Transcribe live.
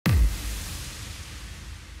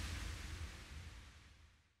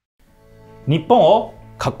日本を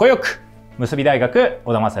かっこよく、むすび大学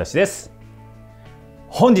小田正義です。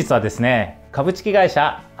本日はですね、株式会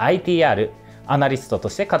社 ITR アナリストと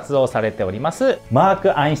して活動されておりますマー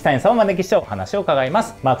ク・アインシュタインさんをお招きしてお話を伺いま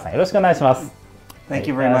す。マークさん、よろしくお願いします。Thank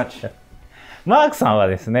you very much. マークさんは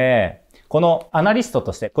ですね、このアナリスト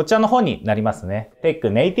としてこちらの本になりますね、テック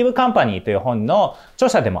ネイティブカンパニーという本の著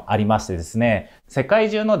者でもありましてですね、世界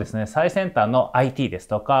中のですね、最先端の IT です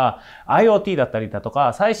とか IoT だったりだと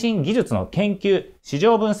か最新技術の研究、市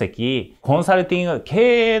場分析、コンサルティング、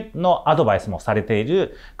経営のアドバイスもされてい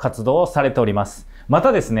る活動をされております。ま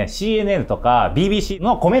たですね、CNN とか BBC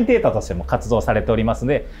のコメンテーターとしても活動されております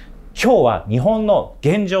ので、今日は日本の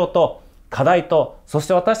現状と課題と、そし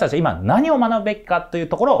て私たちは今何を学ぶべきかという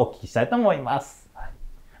ところをお聞きしたいと思います。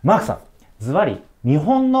マークさん、ズバリ日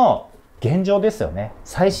本の現状ですよね。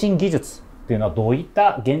最新技術っていうのはどういっ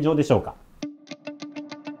た現状でしょうか。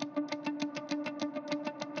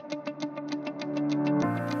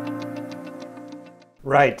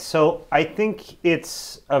Right. So I think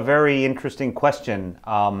it's a very interesting question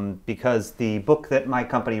because the book that my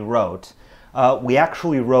company wrote, we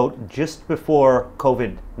actually wrote just before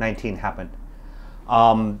COVID-19 happened.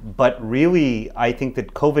 But really, I think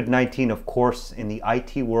that COVID-19, of course, in the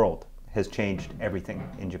IT world has changed everything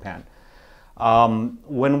in Japan.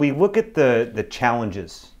 When we look at the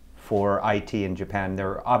challenges for IT in Japan, there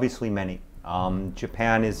are obviously many.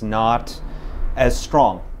 Japan is not as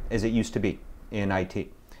strong as it used to be in IT.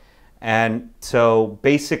 And so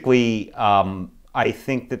basically, I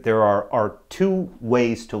think that there are two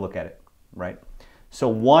ways to look at it, right? So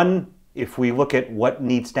one, if we look at what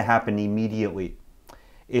needs to happen immediately,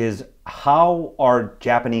 is how are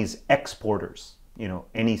Japanese exporters, you know,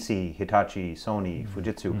 NEC, Hitachi, Sony,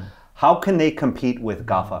 Fujitsu, how can they compete with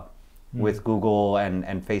GAFA, with Google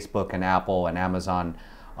and Facebook and Apple and Amazon?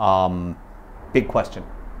 Big question.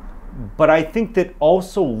 But I think that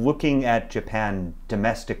also looking at Japan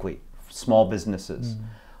domestically, small businesses,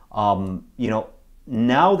 you know,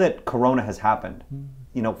 now that Corona has happened,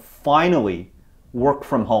 you know, finally work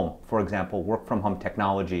from home, for example, work from home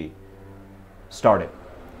technology started.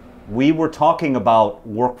 We were talking about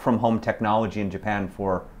work from home technology in Japan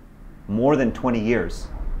for more than 20 years,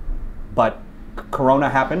 but Corona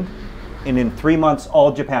happened, and in 3 months,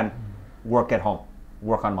 all Japan work at home,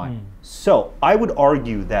 work online. So I would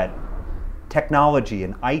argue that technology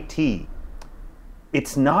and IT,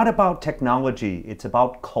 it's not about technology, it's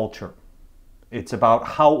about culture. It's about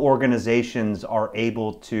how organizations are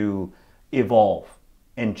able to evolve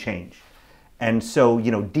and change. And so,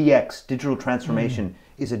 you know, DX, digital transformation,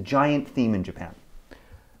 is a giant theme in Japan.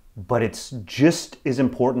 But it's just as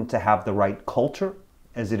important to have the right culture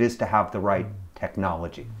as it is to have the right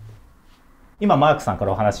technology. 今マークさんか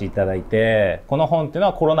らお話しいただいて、この本っていうの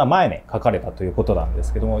はコロナ前に書かれたということなんで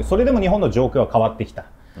すけども、それでも日本の状況は変わってきた。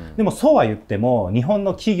でもそうは言っても日本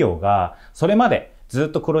の企業がそれまでずっ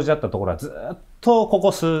と黒字だったところはずっとこ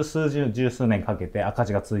こ十数年かけて赤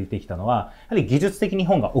字が続いてきたのは、やはり技術的に日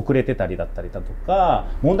本が遅れてたりだったりだとか、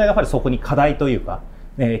問題がやっぱりそこに課題というか、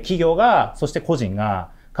企業が、そして個人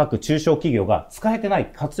が、各中小企業が使えてな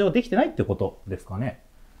い、活用できてないってことですかね。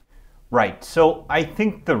Right. So I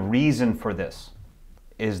think the reason for this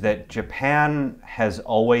is that Japan has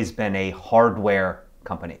always been a hardware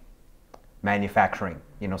company, manufacturing.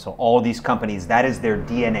 You know, so all these companies, that is their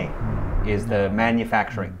DNA, is the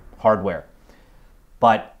manufacturing, hardware.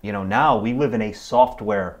 But, you know, now we live in a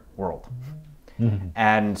software world.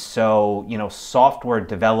 And so, you know, software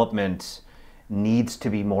development needs to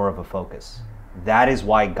be more of a focus. That is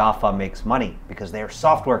why GAFA makes money, because they are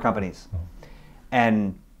software companies.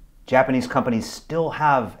 And Japanese companies still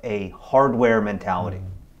have a hardware mentality.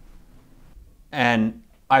 And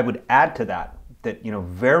I would add to that, you know,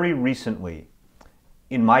 very recently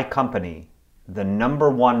in my company, the number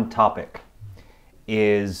one topic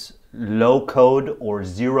is low code or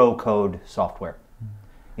zero code software.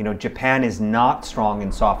 You know, Japan is not strong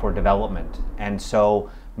in software development. And so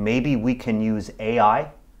maybe we can use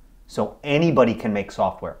AI so anybody can make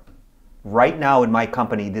software. Right now in my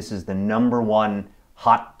company, this is the number one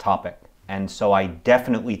hot topic. And so I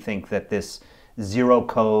definitely think that this zero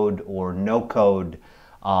code or no code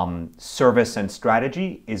service and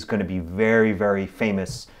strategy is going to be very, very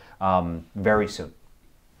famous very soon.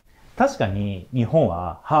 確かに日本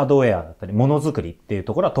はハードウェアだったりものづくりっていう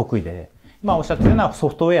ところは得意で、今おっしゃってるのはソ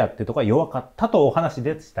フトウェアっていうところは弱かったとお話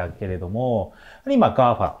でしたけれども、今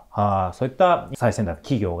GAFA、そういった最先端の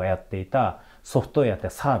企業がやっていたソフトウェアっ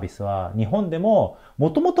てサービスは日本でも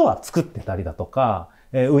もともとは作ってたりだとか、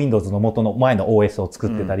Windows の元の前の OS を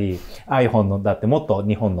作ってたり、iPhone のだってもっと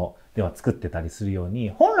日本のでは作ってたりするように、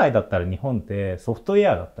本来だったら日本ってソフトウ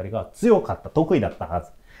ェアだったりが強かった、得意だったは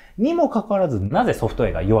ず。にもかかわらず、なぜソフトウェ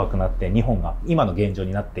アが弱くなって日本が今の現状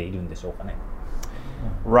になっているんでしょうかね。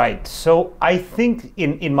Right. So I think,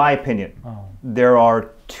 in my opinion, there are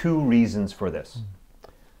two reasons for this.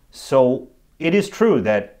 So it is true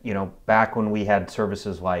that, back when we had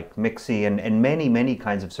services like Mixi and many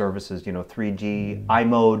kinds of services, 3G,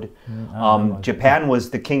 iMode, Japan was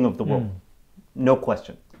the king of the world. No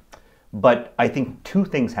question. But I think two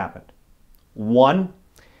things happened. One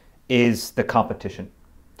is the competition.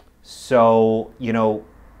 So,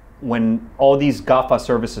 when all these GAFA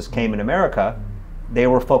services came in America, they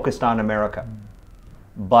were focused on America.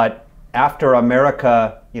 But after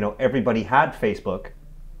America, everybody had Facebook,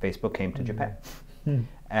 Facebook came to Japan.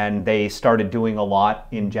 And they started doing a lot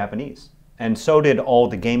in Japanese. And so did all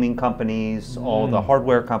the gaming companies, all the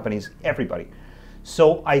hardware companies, everybody.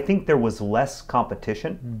 So I think there was less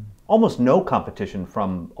competition, almost no competition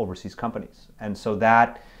from overseas companies. And so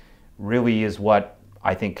that really is what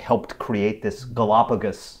I think helped create this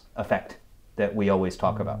Galapagos effect that we always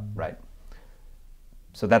talk about, right?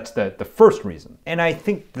 So that's the first reason. And I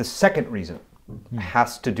think the second reason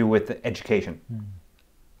has to do with the education,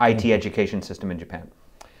 IT education system in Japan.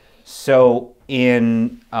 So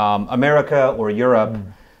in America or Europe,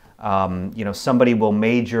 somebody will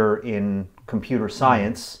major in computer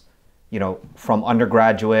science, from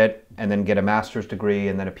undergraduate and then get a master's degree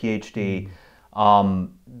and then a PhD.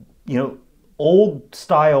 Old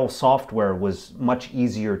style software was much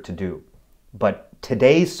easier to do. But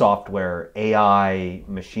today's software, AI,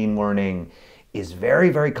 machine learning, is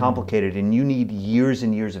very complicated, and you need years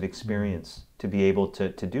and years of experience to be able to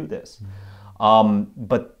do this.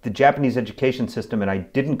 But the Japanese education system, and I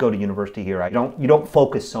didn't go to university here, you don't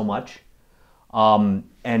focus so much. And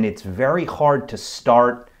it's very hard to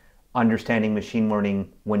start understanding machine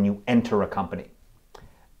learning when you enter a company.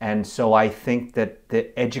 And so I think that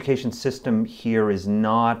the education system here is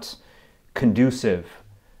not conducive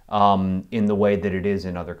in the way that it is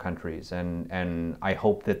in other countries. And I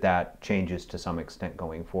hope that that changes to some extent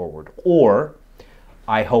going forward. Or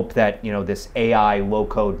I hope that, this AI low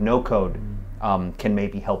code, no code can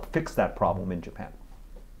maybe help fix that problem in Japan.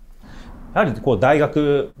 やはり大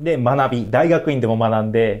学で学び、大学院でも学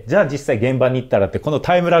んで、じゃあ実際現場に行ったらってこの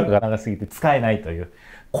タイムラグが長すぎて使えないという。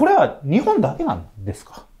これは日本だけなんです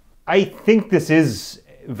か？ I think this is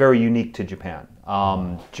very unique to Japan.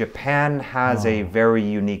 Japan has a very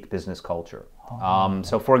unique business culture.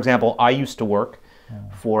 So for example, I used to work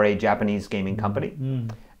for a Japanese gaming company,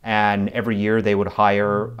 and every year they would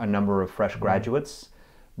hire a number of fresh graduates,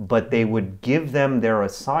 but they would give them their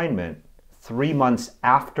assignment 3 months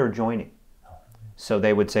after joining. So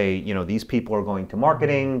they would say, these people are going to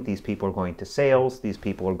marketing, these people are going to sales, these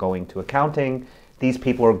people are going to accounting, these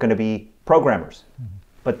people are going to be programmers,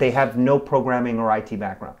 but they have no programming or IT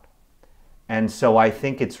background. And so I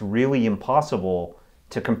think it's really impossible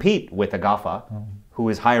to compete with a GAFA who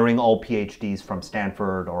is hiring all PhDs from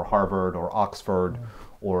Stanford or Harvard or Oxford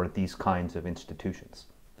or these kinds of institutions.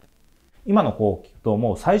 今の聞くと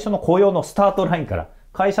もう最初の雇用のスタートラインから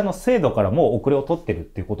会社の制度からもう遅れを取ってるっ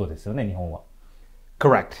ていうことですよね、日本は。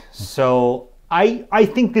Correct. So I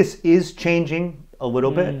think this is changing a little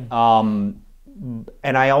bit.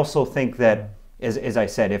 And I also think that, as I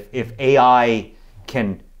said, if AI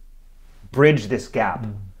can bridge this gap,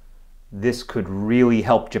 this could really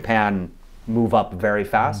help Japan move up very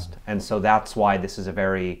fast. And so that's why this is a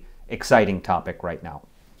very exciting topic right now.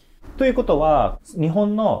 ということは、日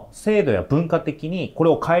本の制度や文化的にこれ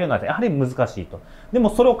を変えるのはやはり難しいと。でも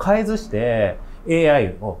それを変えずして、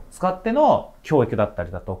AI を使っての教育だったり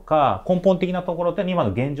だとか、根本的なところで今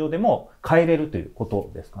の現状でも変えれるということ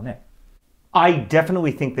ですかね。I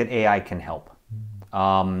definitely think that AI can help.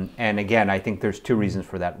 And again, I think there's two reasons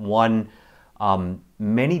for that. One,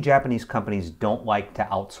 many Japanese companies don't like to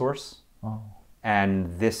outsource,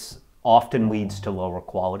 and this often leads to lower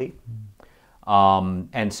quality.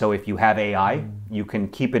 And so if you have AI, you can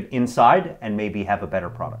keep it inside and maybe have a better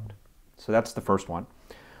product. So that's the first one.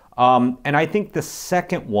 And I think the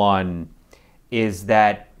second one is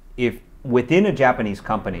that if within a Japanese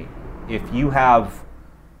company, if you have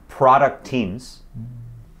product teams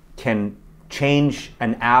can change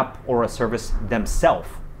an app or a service themselves,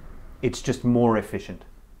 it's just more efficient.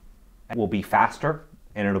 It will be faster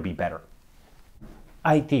and it'll be better.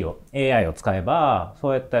 IT を AI を使えばそ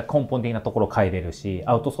うやって根本的なところを変えれるし、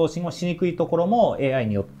アウトソーシングをしにくいところも AI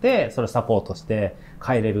によってそれをサポートして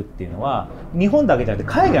変えれるっていうのは日本だけじゃなく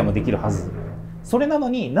て海外もできるはず。それなの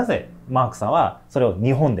になぜマークさんはそれを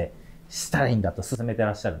日本でしたらいいんだと進めて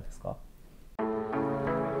らっしゃるんですか？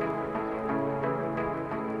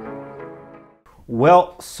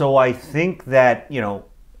 Well, so I think that,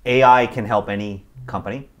 AI can help any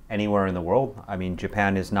company anywhere in the world. I mean,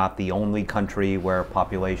 Japan is not the only country where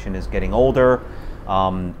population is getting older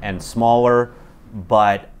and smaller,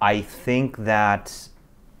 but I think that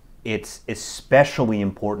it's especially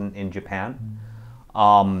important in Japan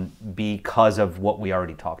because of what we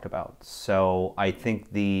already talked about. So I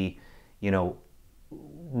think the,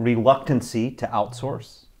 reluctancy to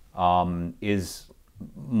outsource is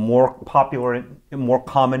more popular, more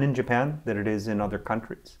common in Japan than it is in other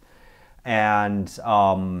countries. And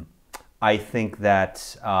I think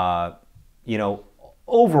that,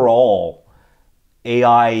 overall,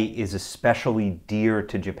 AI is especially dear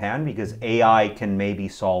to Japan because AI can maybe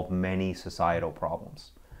solve many societal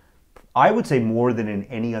problems. I would say more than in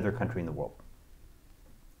any other country in the world.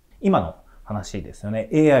 今の話ですよね。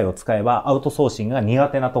AI を使えばアウトソーシングが苦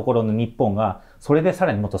手なところの日本がそれでさ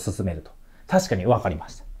らにもっと進めると。確かに分かりま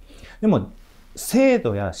した。でも制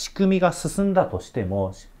度や仕組みが進んだとして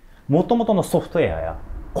も、元々のソフトウェアや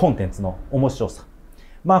コンテンツの面白さ。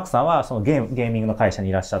マークさんはそのゲーミングの会社に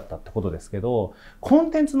いらっしゃったってことですけど、コ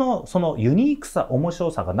ンテンツのそのユニークさ、面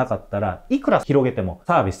白さがなかったらいくら広げても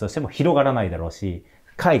サービスとしても広がらないだろうし、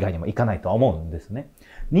海外にも行かないとは思うんですね。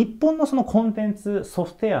日本のそのコンテンツ、ソ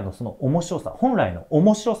フトウェアのその面白さ、本来の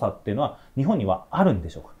面白さっていうのは日本にはあるんで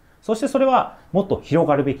しょうか？そしてそれはもっと広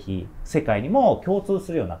がるべき世界にも共通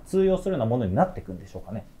するような、通用するようなものになっていくんでしょう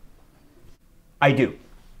かね？ I do.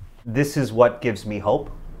 This is what gives me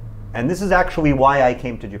hope. And this is actually why I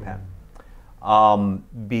came to Japan.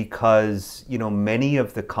 Because, many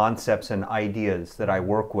of the concepts and ideas that I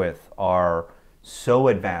work with are so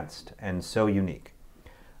advanced and so unique.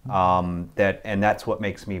 And that's what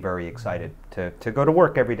makes me very excited to go to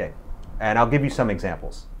work every day. And I'll give you some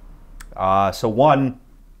examples. So one,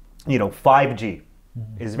 5G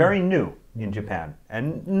is very new in Japan,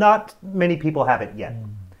 and not many people have it yet.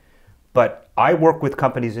 But I work with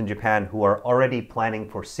companies in Japan who are already planning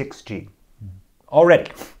for 6G.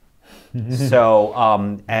 Already. So,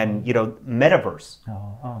 and metaverse.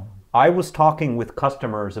 I was talking with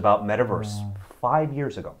customers about metaverse 5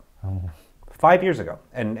 years ago. 5 years ago.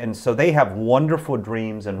 And so they have wonderful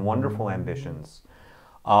dreams and wonderful ambitions.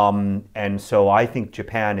 And so I think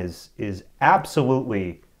Japan is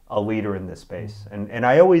absolutely a leader in this space. And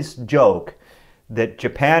I always joke that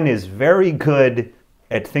Japan is very good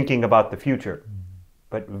at thinking about the future,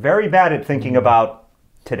 but very bad at thinking about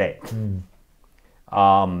today.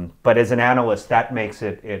 But as an analyst, that makes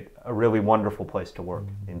it a really wonderful place to work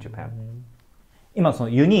in Japan. 今その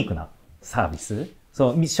ユニークなサービス、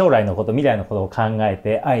将来のこと、未来のことを考え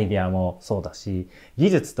てアイデアもそうだし、技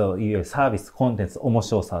術というよりサービス、コンテンツ、面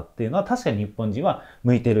白さっていうのは確かに日本人は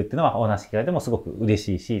向いてるっていうのはお話聞かれてもすごく嬉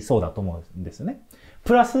しいし、そうだと思うんですよね。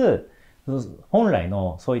プラス、本来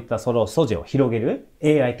のそういったその素地を広げる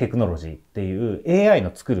AI テクノロジーっていう AI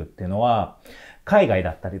の作るっていうのは海外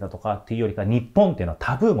だったりだとかっていうよりか日本っていうのは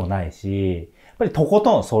タブーもないし、やっぱりとこ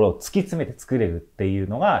とんそれを突き詰めて作れるっていう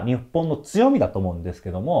のが日本の強みだと思うんです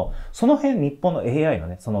けども、その辺日本の AI の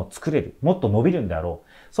ね、その作れる、もっと伸びるんであろう。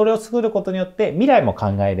それを作ることによって未来も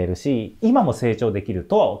考えれるし、今も成長できる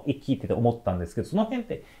とは聞いてて思ったんですけど、その辺っ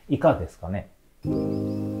ていかがですかね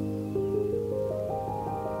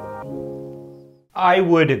？I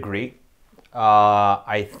would agree.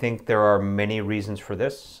 I think there are many reasons for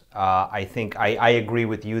this. I think I agree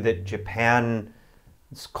with you that Japan's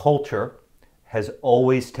culture has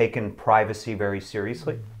always taken privacy very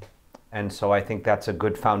seriously. And so I think that's a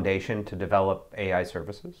good foundation to develop AI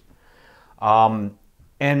services.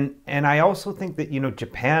 And I also think that,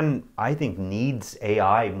 Japan, I think, needs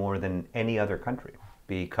AI more than any other country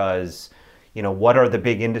because, what are the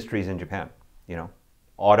big industries in Japan?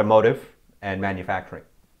 Automotive and manufacturing,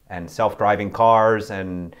 and self-driving cars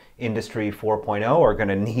and industry 4.0 are going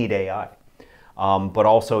to need AI, but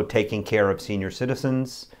also taking care of senior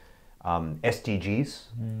citizens. SDGs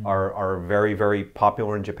are very, very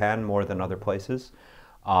popular in Japan more than other places.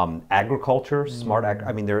 Agriculture,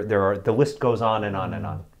 I mean, the list goes on and on and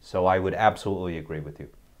on. So I would absolutely agree with you.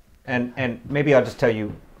 And maybe I'll just tell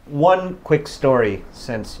you one quick story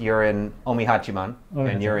since you're in Omihachiman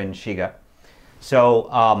and you're in Shiga. So,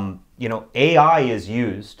 AI is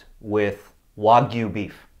used with Wagyu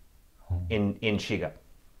beef in Shiga.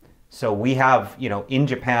 So we have, in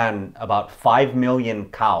Japan, about 5 million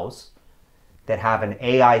cows that have an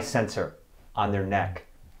AI sensor on their neck.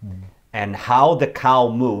 And how the cow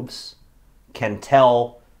moves can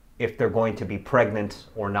tell if they're going to be pregnant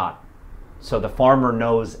or not. So the farmer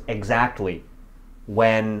knows exactly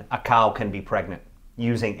when a cow can be pregnant.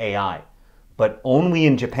 using AI. But only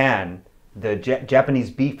in Japan, the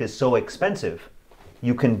Japanese beef is so expensive,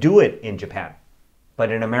 you can do it in Japan.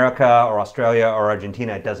 But in America or Australia or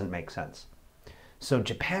Argentina, it doesn't make sense. So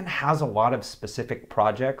Japan has a lot of specific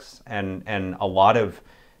projects and a lot of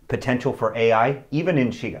potential for AI, even in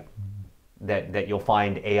Shiga, that you'll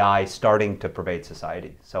find AI starting to pervade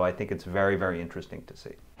society. So I think it's very, very interesting to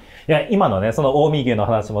see. いや、今のね、その近江牛の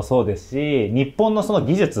話もそうですし、日本のその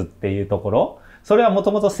技術っていうところ、それはも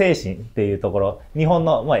ともと精神っていうところ、日本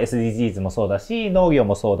の、SDGs もそうだし、農業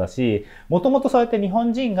もそうだし、もともとそうやって日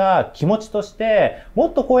本人が気持ちとして、も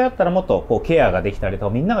っとこうやったらもっとこうケアができたりと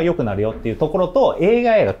か、みんなが良くなるよっていうところと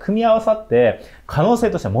AI が組み合わさって、可能性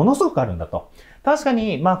としてはものすごくあるんだと。確か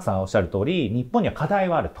にマークさんがおっしゃる通り、日本には課題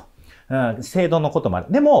はあると。制度のこともある。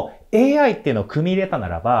でも AI っていうのを組み入れたな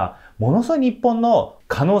らば、ものすごい日本の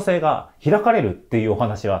可能性が開かれるっていうお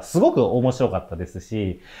話はすごく面白かったです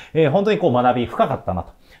し、本当にこう学び深かったな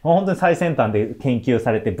と。本当に最先端で研究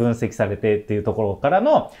されて分析されてっていうところから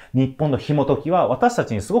の日本の紐解きは私た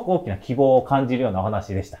ちにすごく大きな希望を感じるようなお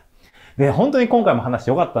話でした。で、本当に今回も話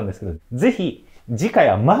良かったんですけど、ぜひ次回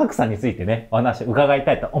はマークさんについてね、お話伺い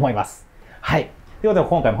たいと思います。はい。ということで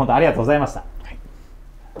今回も本当にありがとうございました。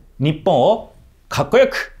日本をかっこよ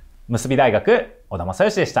く、むすび大学小田正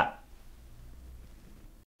義でした。